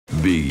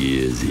Biggie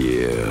is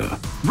here,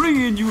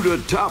 bringing you the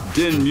top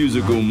 10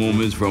 musical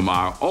moments from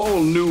our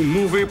all-new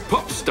movie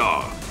Pup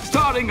Star.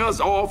 Starting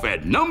us off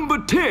at number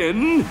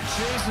 10,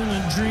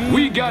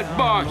 we got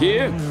Bar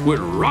here with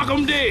Rock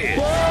 'em Dead.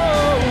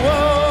 Whoa,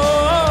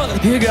 whoa,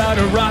 you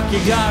gotta rock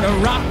 'em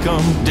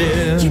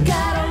dead. You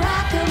gotta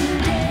rock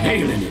 'em dead.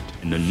 Nailing it.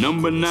 In the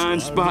number 9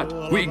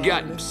 spot, we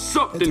got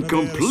something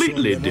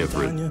completely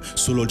different.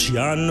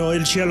 Sull'oceano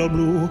il cielo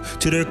blu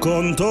ti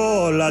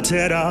racconto la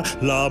terra,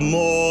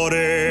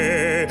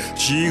 l'amore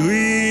ci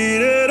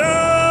guiderà.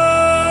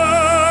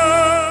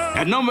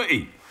 At number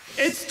 8,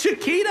 It's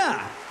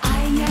Chiquita.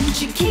 I am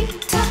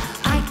Chiquita,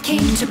 I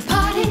came to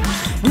party.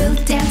 We'll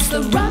dance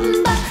the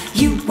rumba,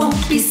 you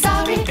won't be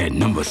sorry. at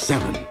number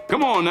 7.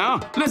 Come on now,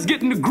 let's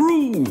get in the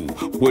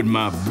groove with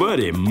my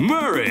buddy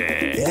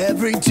Murray.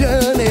 Every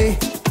journey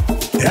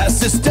has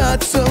to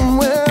start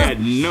somewhere. At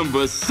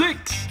number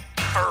 6,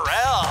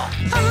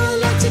 I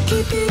like to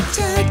keep it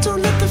tight,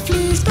 don't let the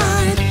fleas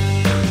bite.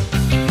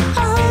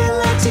 I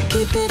like to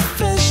keep it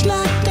fresh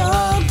like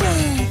dog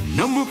bread.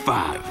 number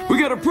 5, we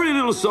got a pretty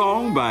little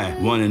song by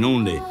one and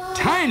only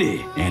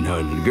Tiny and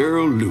her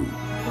girl Lou.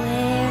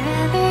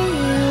 Wherever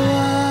you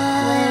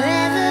are,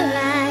 wherever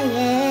I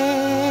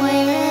am,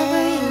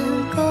 wherever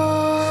you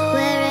go,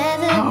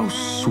 wherever. How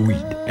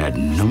sweet. At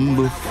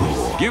number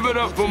 4, give it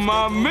up for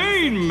my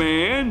main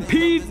man,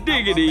 P.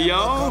 Diggity,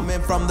 y'all.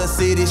 Coming from the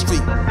city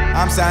street,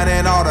 I'm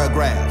signing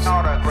autographs,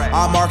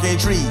 I'm marking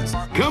trees.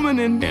 Coming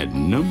in at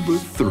number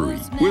 3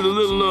 with a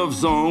little love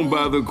song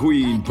by the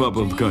Queen Pup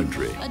of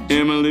Country,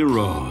 Emily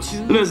Ross.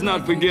 Let's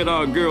not forget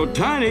our girl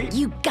Tiny.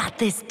 You got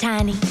this,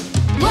 Tiny.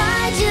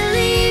 Why'd you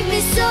leave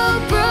me so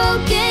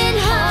broken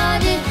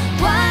hearted?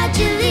 Why'd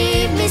you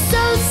leave me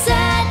so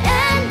sad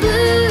and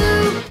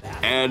blue?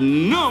 At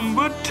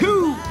number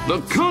 2,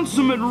 the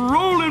consummate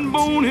rolling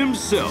bone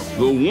himself,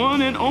 the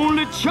one and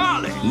only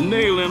Charlie,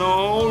 nailing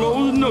all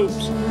those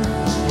notes.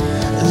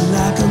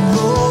 Like a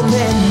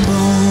rolling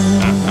bone.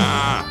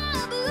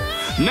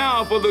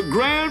 Now for the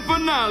grand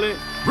finale,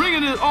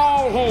 bringing it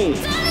all home,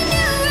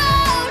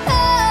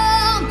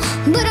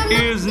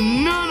 is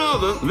none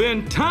other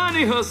than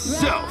Tiny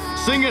herself,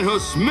 singing her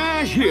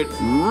smash hit,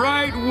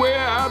 Right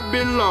Where I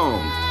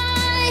Belong.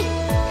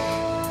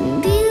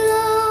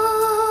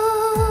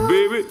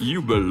 Baby,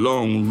 you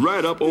belong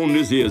right up on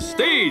this here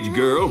stage,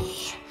 girl.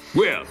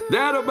 Well,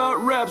 that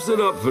about wraps it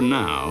up for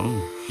now.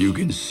 You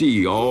can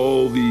see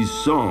all these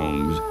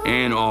songs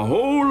and a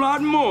whole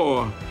lot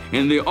more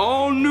in the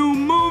all-new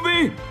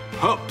movie,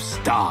 Pup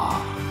Star.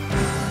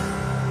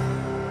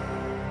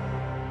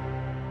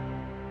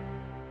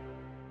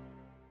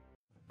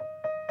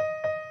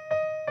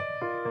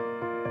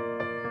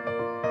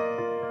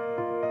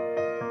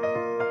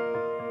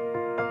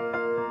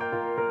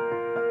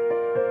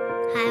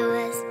 I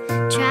was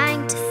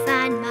trying to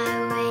find my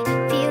way,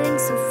 feeling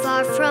so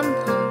far from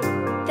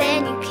home.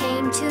 Then you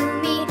came to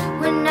me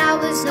when I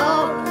was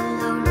all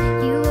alone.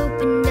 You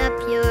opened up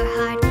your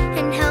heart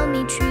and helped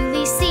me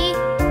truly see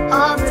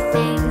all the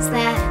things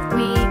that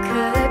we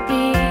could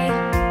be.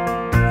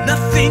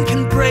 Nothing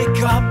can break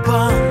our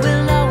bond.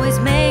 We'll always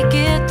make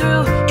it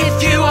through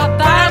If you are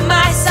by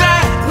my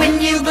side, when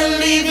you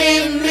believe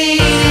in me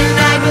and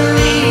I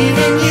believe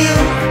in you.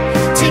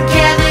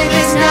 Together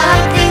there's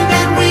nothing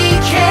that we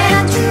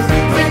can't do.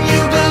 When you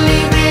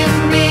believe in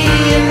me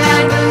and I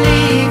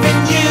believe in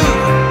you,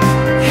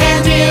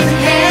 hand in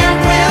hand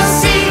we'll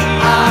see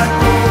our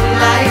whole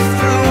life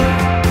through.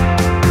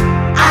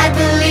 I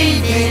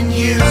believe in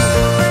you.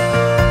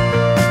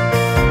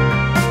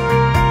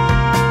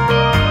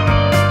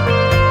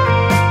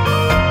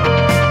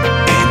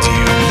 And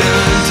you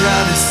learned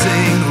how to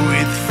sing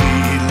with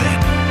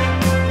feeling.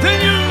 then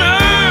you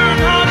learn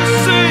how to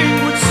sing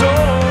with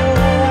soul.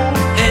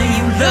 And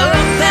you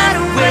learn that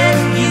when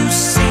you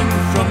sing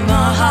from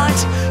the heart,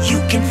 you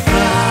can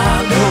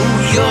follow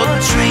your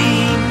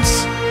dreams.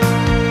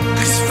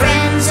 'Cause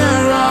friends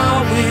are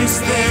always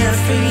there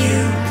for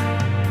you.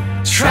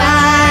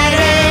 Tried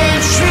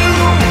and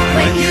true.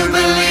 When you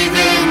believe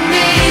in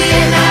me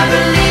and I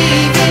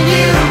believe in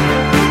you,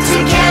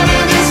 together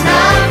there's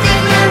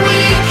nothing that we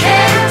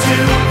can't do.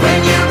 When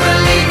you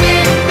believe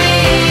in me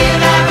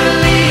and I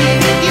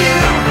believe in you,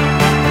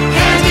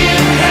 hand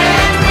in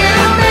hand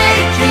we'll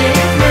make it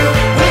through.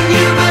 When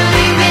you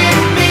believe in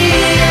me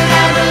and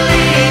I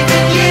believe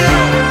in you,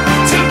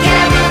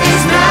 together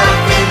there's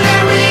nothing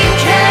that we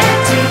can't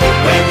do.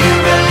 When you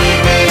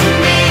believe in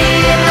me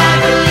and I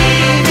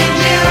believe in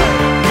you,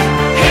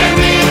 hand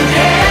in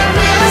hand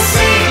we'll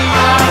see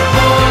our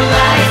whole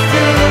life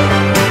through.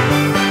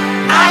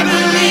 I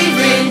believe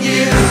in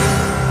you.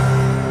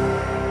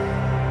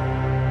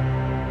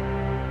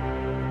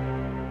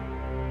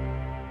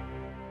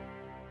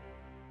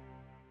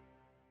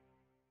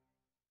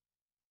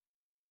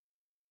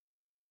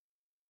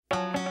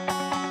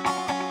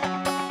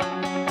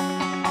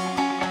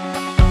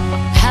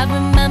 I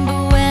remember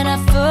when I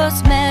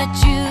first met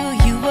you,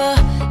 you were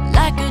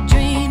like a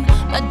dream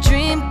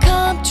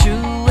come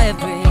true.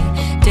 Every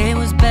day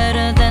was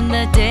better than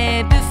the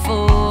day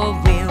before.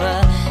 We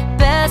were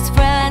best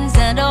friends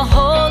and a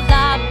whole lot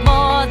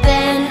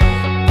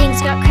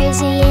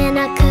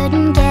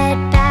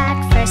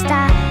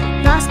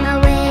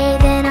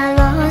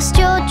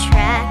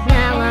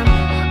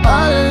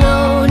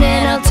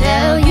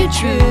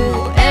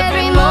true.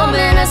 Every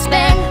moment I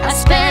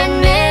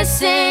spend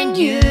missing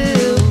you.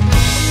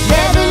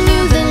 Never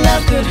knew that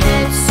love could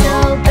hurt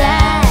so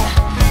bad.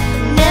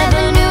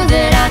 Never knew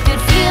that I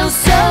could feel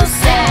so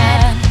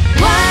sad.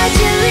 Why'd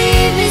you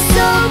leave me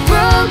so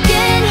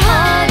broken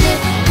hearted?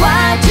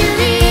 Why'd you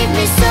leave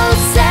me so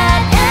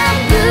sad and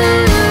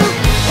blue?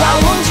 Why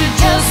won't you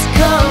just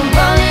come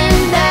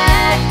running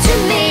back to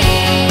me?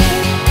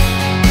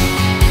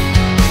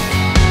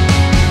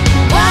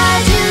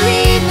 Why'd you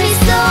leave me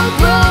so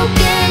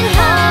broken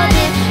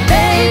hearted?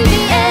 Baby,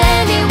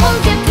 anyone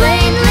can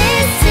plainly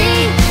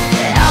see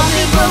that I'll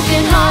be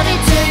broken hearted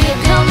till you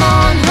come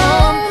on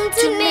home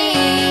to me.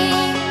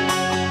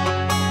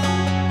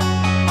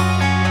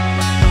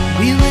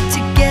 We were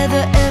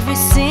together every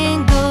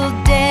single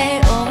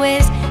day,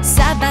 always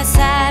side by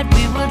side.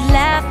 We would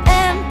laugh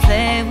and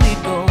play.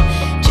 We'd go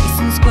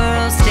chasing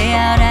squirrels, stay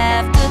out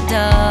after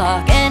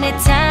dark.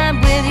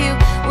 Anytime with you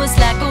was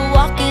like a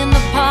walk in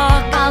the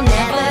park. I'll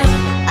never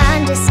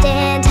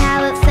Understand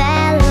how it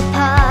fell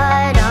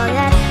apart. All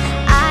that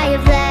I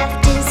have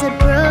left is a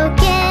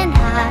broken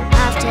heart.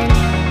 Often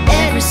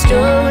every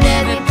stone,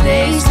 every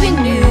place we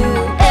knew,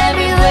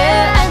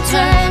 everywhere I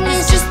turn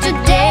is just a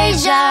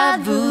deja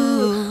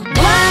vu.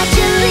 Why'd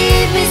you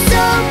leave me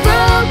so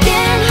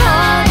broken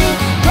hearted?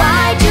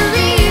 Why'd you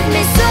leave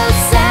me so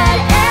sad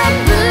and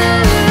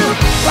blue?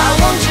 Why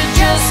won't you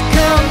just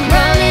come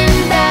running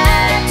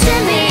back to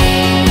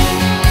me?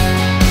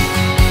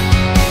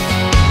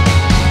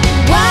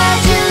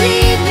 Why'd you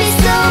leave me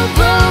so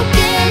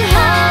broken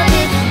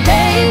hearted?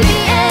 Baby,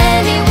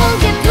 anyone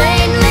can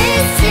plainly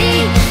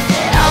see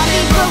that I'll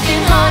be broken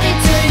hearted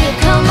till you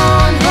come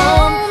on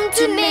home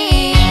to me.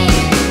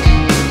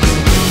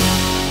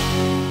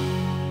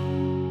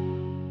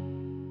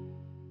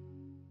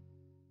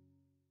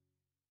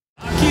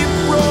 I keep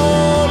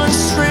rolling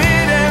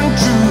straight and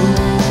true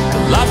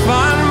till I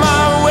find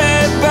my way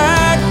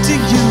back to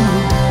you.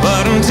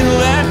 But until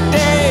that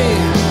day,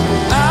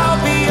 I'll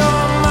be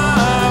on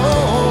my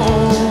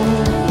own,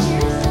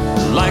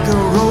 like a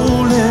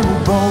rolling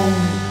bone.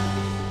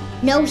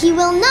 No, he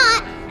will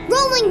not.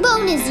 Rolling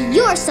Bone is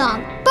your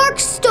song. Bark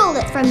stole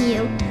it from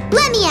you.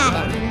 Let me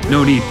at it.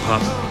 No need,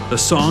 Pup. The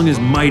song is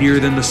mightier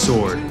than the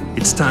sword.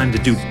 It's time to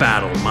do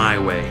battle my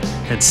way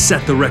and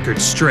set the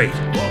record straight.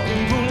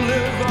 Walking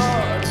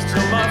boulevards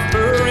till my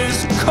fur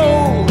is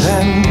cold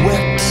and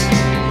wet.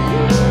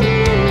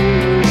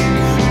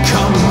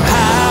 Come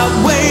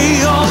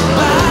highway or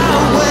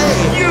byway,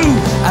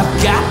 I've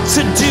got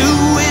to do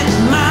it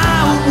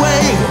my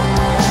way.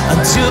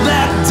 Until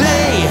that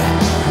day,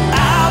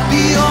 I'll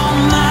be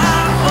on my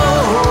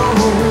own,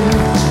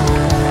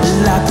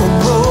 like a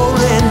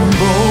rolling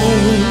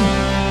bone.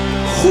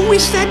 Who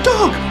is that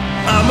dog?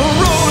 I'm a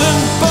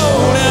rolling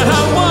bone and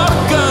I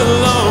walk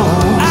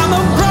alone. I'm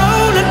a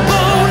rolling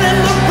bone and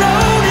the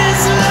road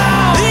is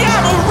long.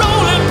 Yeah, I'm a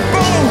rolling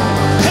bone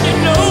and you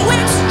know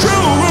it's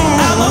true.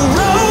 I'm a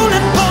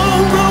rolling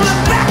bone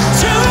rolling back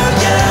to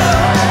you.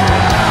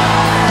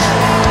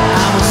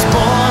 I was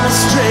born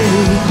astray.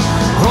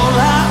 All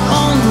I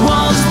owned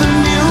was the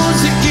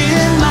music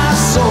in my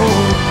soul.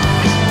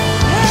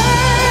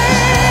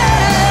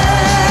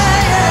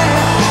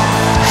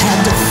 Had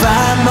to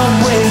find my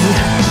way,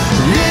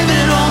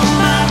 living on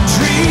my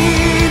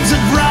dreams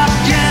of rock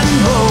and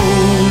roll.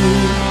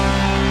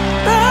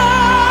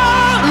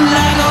 Oh,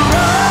 like a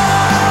rolling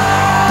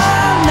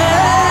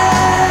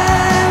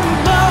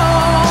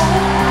bone.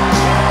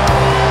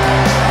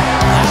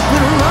 I've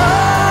been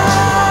running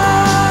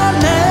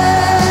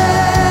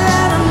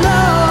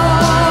alone.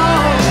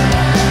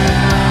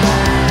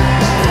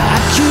 I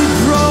keep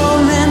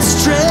rolling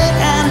straight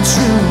and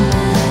true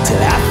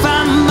till I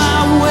find my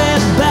way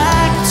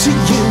back to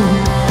you.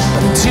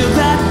 But until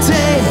that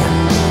day,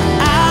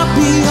 I'll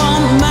be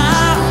on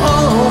my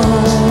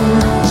own,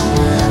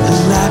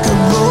 like a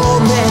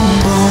rolling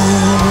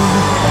bone.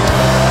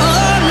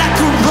 Oh, like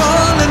a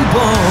rolling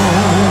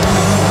bone.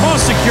 Call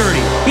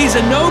security. He's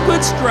a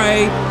no-good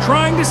stray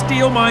trying to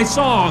steal my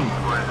song.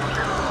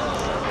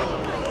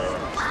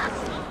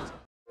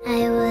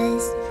 I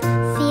was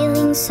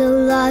feeling so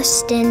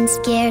lost and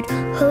scared,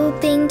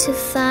 hoping to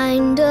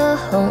find a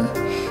home.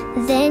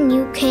 Then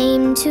you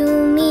came to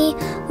me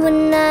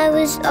when I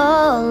was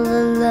all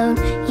alone.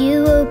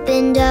 You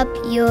opened up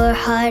your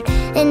heart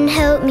and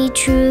helped me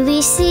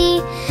truly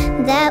see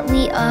that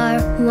we are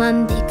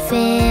one big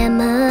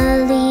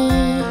family.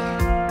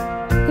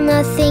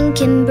 Nothing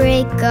can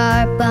break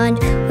our bond,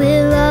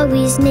 we'll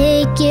always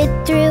make it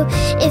through.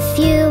 If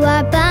you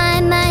are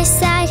by my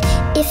side,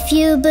 if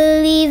you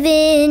believe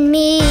in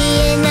me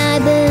and I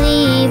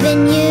believe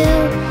in you,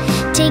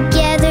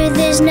 together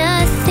there's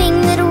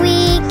nothing that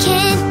we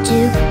can't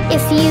do.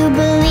 If you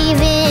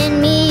believe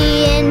in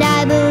me and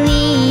I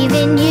believe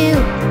in you,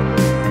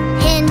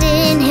 hand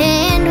in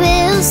hand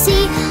we'll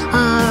see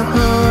our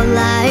whole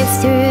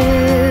life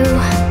through.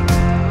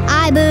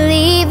 I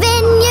believe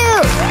in you.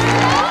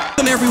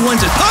 Welcome everyone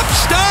to Pup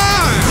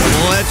Star.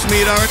 Let's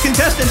meet our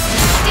contestants.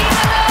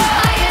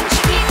 I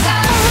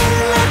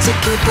like to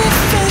keep it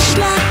fresh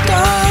like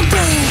gold.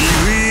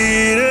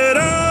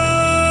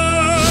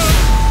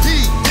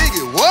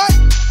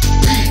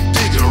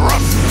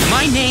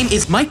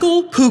 is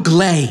Michael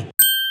Pougley.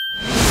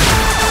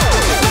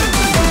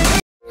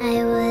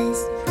 I was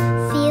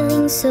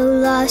feeling so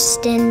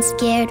lost and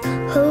scared,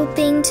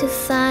 hoping to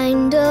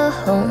find a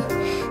home.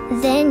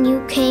 Then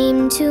you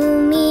came to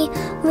me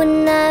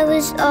when I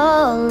was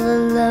all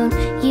alone.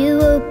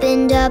 You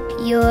opened up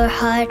your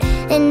heart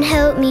and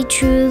helped me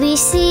truly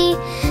see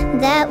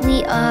that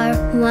we are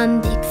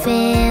one big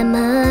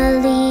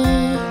family.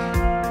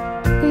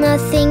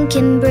 Nothing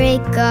can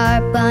break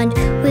our bond,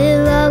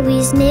 we'll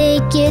always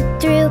make it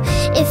through.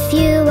 If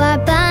you are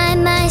by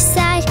my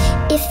side,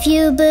 if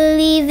you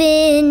believe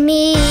in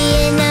me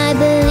and I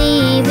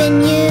believe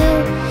in you,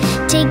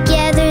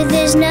 together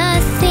there's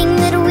nothing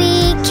that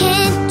we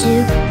can't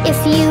do. If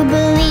you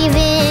believe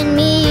in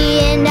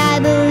me and I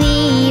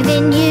believe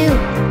in you,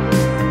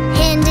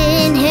 hand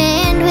in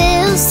hand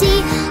we'll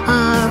see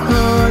our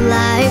whole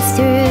life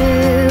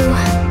through.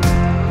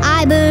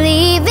 I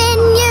believe in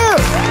you.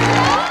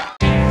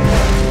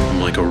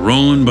 Like a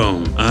rolling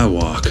bone, I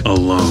walk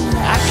alone.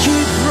 I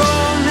keep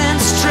rolling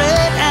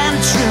straight and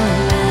true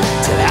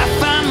till I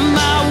find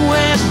my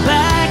way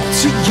back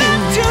to you.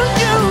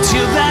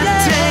 Until that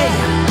day,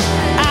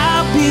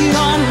 I'll be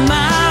on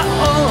my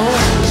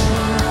own,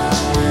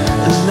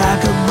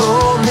 like a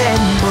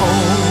rolling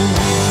bone.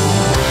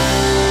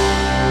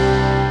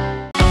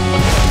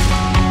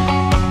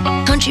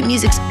 Country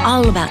music's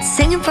all about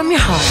singing from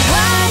your heart.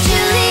 Why'd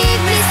you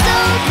leave me so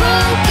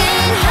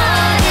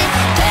broken-hearted?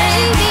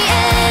 Baby,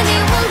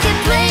 anyone can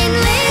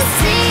plainly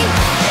see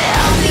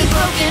I'll be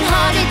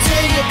broken-hearted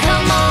till you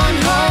come on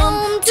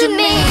home to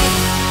me.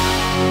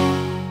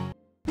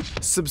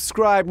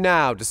 Subscribe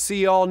now to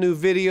see all new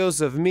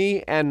videos of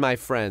me and my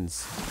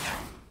friends.